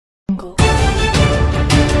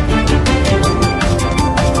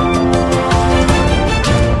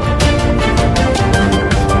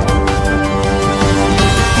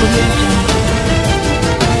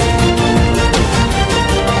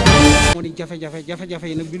jafe-jafe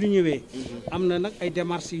yi nag bi ñu ñëwee am na nag ay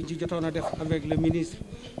démarches yu ci jotoon a def avec le ministre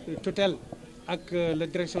tutelle ak la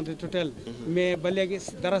direction de tutelle mais ba léegi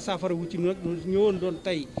dara saafara wu ci nag ñëwoon doon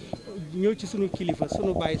tey ñëw ci sunu kilifa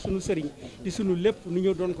sunu baay sunu sëriñ di sunu lépp nu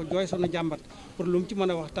ñëw doon ko jooy sunu jàmbat pour lu mu ci mën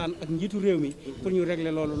a waxtaan ak njiitu réew mi pour ñu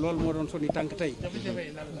régler loolu moo doon sunu tànk tey.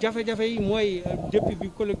 jafe-jafe yi mooy depuis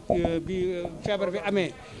bi feebar bi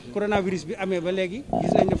amee coronavirus bi amee ba léegi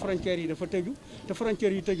gis nañ ne frontières yi dafa tëju te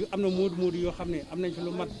frontières yi tëju am na moodu yoo xam ne am nañ fi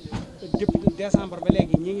lu mat depuis décembre ba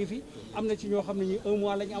léegi ñi ngi fi am na ci ñoo xam ne ñi 1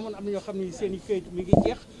 mois la ñu amoon am na ñoo xam ne seen i këyit mi ngi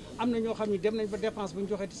jeex am na ñoo xam ne dem nañ ba dépense bu ñu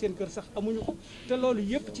joxee ci seen kër sax amuñu ko te loolu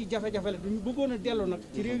yëpp ci jafe-jafe la duñu bëggoon a dellu nag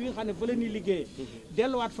ci réew yi nga xam ne fa la ñuy liggéeyee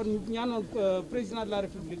delluwaat fan ñu ñaanoon président de la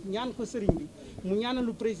république ñaan ko sëriñ bi mu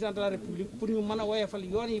ñaanalu président de la république pour ñu mën a woyefal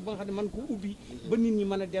yoon yi ba nga xam ne mën ko ubbi ba nit ñi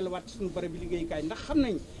mën a delluwaat ci suñu barab bi liggéeyukaay ndax xam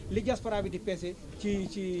nañ li diaspora bi di peese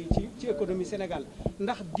ci économie Sénégal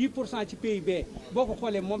ndax 10% ci PIB boo ko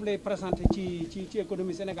xoolee moom lay présenté ci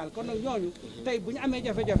économie Sénégal kon nag ñooñu tey bu ñu amee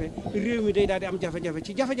jafe-jafe réew mi day daal di am jafe-jafe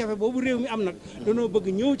ci jafe-jafe boobu réew mi am nag danoo bëgg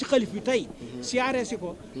ñëw ci xalif bi tey siyaare si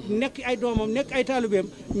ko nekk ay doomam nekk ay taalibeem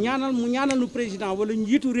ñaanal nu président wala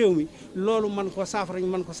njiitu réew mi loolu mën ko saafara ñu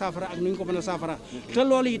mën ko saafara ak nu ñu ko mën a saafara te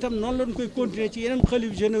loolu itam noonu lañ koy continuer ci yeneen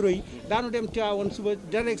xalif généraux yi daanu dem Tiwaawan suba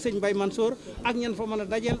darek sëñ Baye Mansour ak ñan fa mën a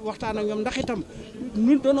dajeel waxtaan ak ñoom ndax itam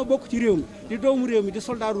ñun doonoo bokk ci réew mi di doomu réew mi di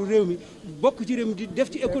soldaaru réew mi bokk ci réew mi di def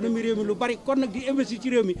ci économie réew mi lu bari kon nag di investir ci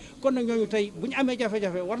réew mi kon nag ñooñu tey bu ñu amee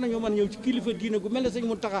jafe-jafe war nañoo mën ñëw ci kilifa diine gu mel ne sëñ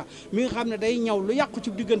Mountakha mi nga xam ne day ñaw lu yàqu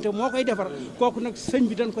ci diggante moo koy defar kooku nag sëñ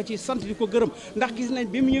bi dañ ko ci sant di ko gërëm ndax gis nañ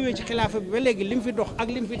bi mu ñëwee ci xilaafa bi ba léegi li mu fi dox ak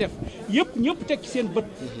li mu fi def yëpp ñëpp teg ci seen bët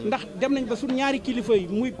ndax dem nañ ba suñu ñaari kilifa yi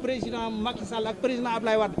muy président Macky Sall ak président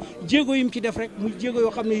Abdoulaye Wade jéego yi mu ci def rek muy jéego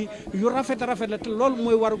yoo xam ne yu rafet a rafet la te loolu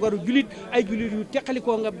mooy waru julit ay julit yu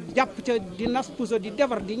teqalikoo nga jàpp ca di nas puso di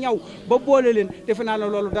defar di ñaw ba boole leen defe naa ne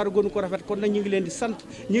loolu dara gënu ko rafet kon nag ñu ngi leen di sant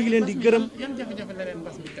ñu ngi leen di gërëm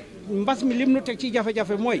mbas mi lim nu teg ci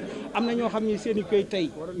jafe-jafe mooy am na ñoo xam ne seen i koy tey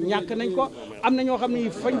ñàkk nañ ko am na ñoo xam ne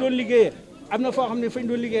fañ doon liggéeyee am na foo xam ne fañ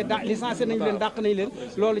doon liggéey licencié nañ leen dàq nañ leen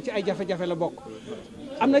loolu ci ay jafe-jafe la bokk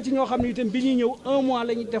am na ci ñoo xam ne itam bi ñuy ñëw 1 mois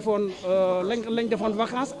lañ defoon lañ defoon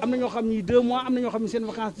vacances am na ñoo xam ni 2 mois am na ñoo xam ne seen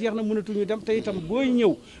vacances jeex na mënatuñu dem te itam booy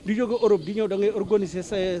ñëw di jóge Europe di ñëw da ngay organiser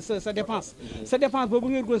sa dépense sa dépense boobu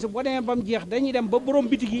ngay organiser boo demee ba mu jeex dañuy dem ba borom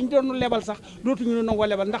bitig yi ñu doon lebal sax dootuñu nangoo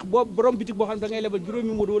lebal ndax boo borom bitig boo xam ne da ngay lebal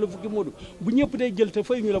juróomi moodu wala fukki moodu bu ñëpp day jël te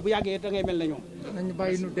fay ñu la bu yàggee da ngay mel na ñoom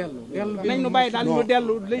nañ ñu bàyyi daal ñu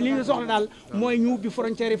dellu li ñu soxla daal mooy ñu ubbi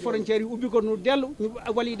frontières yi ubbi ko ñu dellu ñu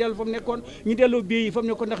wala yi dellu fa mu nekkoon ñu delloo billet yi fa mu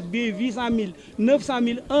nekkoon ndax billet 800 000 900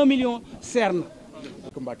 000 1 million seer na.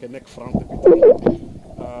 Mbacké nekk France depuis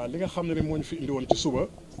li nga xam ne ni moo ñu fi indi woon ci suba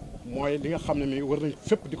mooy li nga xam ne ni war nañ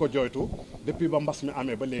fépp di ko jooytu depuis ba mbas mi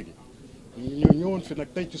amee ba léegi ñu ñëwoon fi nag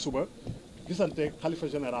tey ci suba gisante xalifa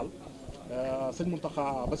général sëñ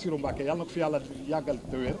Mountakha Mbacké yàlla na ko fi yàlla yàggal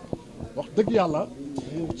te wér wax dëgg yàlla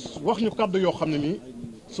mu wax ñu kàddu yoo xam ne nii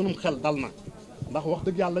sunum xel dal na ndax wax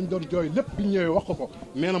dëgg yàlla lañ doon jooy lépp bi ñëwee wax ko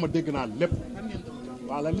nee na ma dégg naa lépp.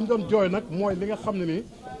 voilà li ñu doon jooy nag mooy li nga xam ne ni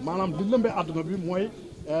maanaam li lëmbee àdduna bi mooy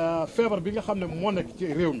feebar bi nga xam ne moo nekk ci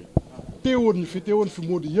réew mi teewoon fi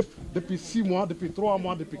moo di yëpp depuis 6 mois depuis 3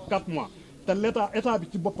 mois depuis 4 mois te état bi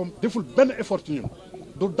ci boppam deful benn effort ci ñun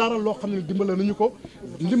du dara loo xam ne dimbale nañu ko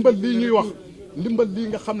ndimbal lii ñuy wax ndimbal lii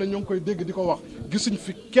nga xam ne ñoo ngi koy dégg di ko wax gisuñ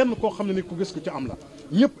fi kenn koo xam ne ni ku gis ko ci am la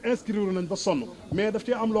ñëpp inscrire nañ ba sonn mais daf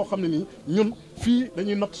cee am loo xam ne nii ñun fii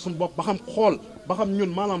dañuy natt suñu bopp ba xam xool ba xam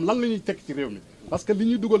ñun maanaam lan la ñuy teg ci réew mi parce que li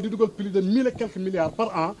ñuy dugal plus de 1000 et quelques milliards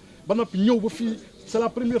par an ba noppi ñëw ba fii c'est la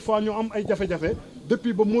première fois ñu am ay jafe-jafe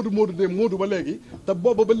depuis ba Moodu ba léegi te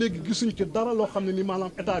booba ba léegi gisuñ ci dara loo xam ne ni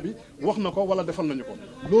maanaam état bi wax na ko wala defal nañu ko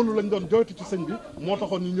loolu lañ doon joytu ci sëñ bi moo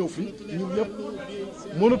taxoon ñu ñëw fii ñun ñëpp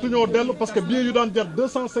mënatuñoo dellu parce que billet yu daan jar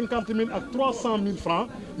 250 000 ak 300 000 francs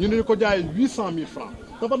ñu ne ñu ko jaayee 800 000 francs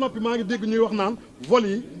te ba noppi maa ngi dégg ñuy wax naan vol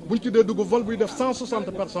yi buñ ci dee dugg vol buy def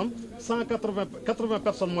 160 personnes 80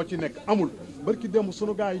 personnes moo ci nekk amul barki démb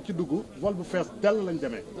sunu gars yi ci dugg vol bu fees dell lañ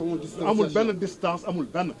demee amul benn distance amul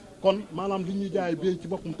benn kon maanaam li ñuy jaayee billet ci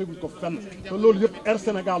boppam teguñ ko fenn te loolu yëpp Air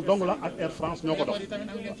Sénégal dong la ak Air France ñoo ko dox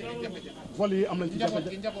vol yi am nañ ci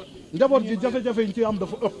jafe-jafe njaboot gi jafe-jafe yi ñu ci am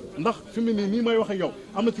dafa ëpp ndax fi mu nii may wax ak yow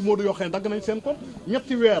am na ci moodu yoo xam ne dagg nañ seen compte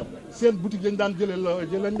ñetti weer seen boutique lañ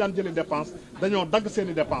daan jëlee dépense dañoo dagg seen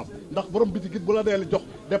i dépense ndax borom boutique it bu la dee la jox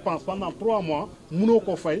dépense pendant 3 mois mënoo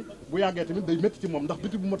koo fay bu yàggee tamit day métti ci moom ndax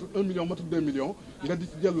biti bu matul 1 million matul 2 millions nga di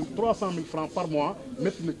ci jël 300 000 francs par mois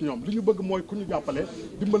métti na ci ñoom li ñu bëgg mooy ku ñu jàppale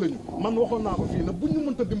dimbale ñu man waxoon naa ko fii na buñ ñu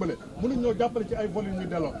mënta dimbale mënuñ ñoo jàppale ci ay vol yu ñu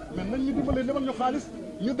delloo mais nañ ñu dimbale lebal ñu xaalis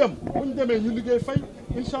ñu dem buñ demee ñu liggéey fay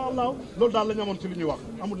incha allah loolu daal la ñu amoon ci li ñuy wax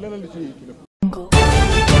amul leneen li ci def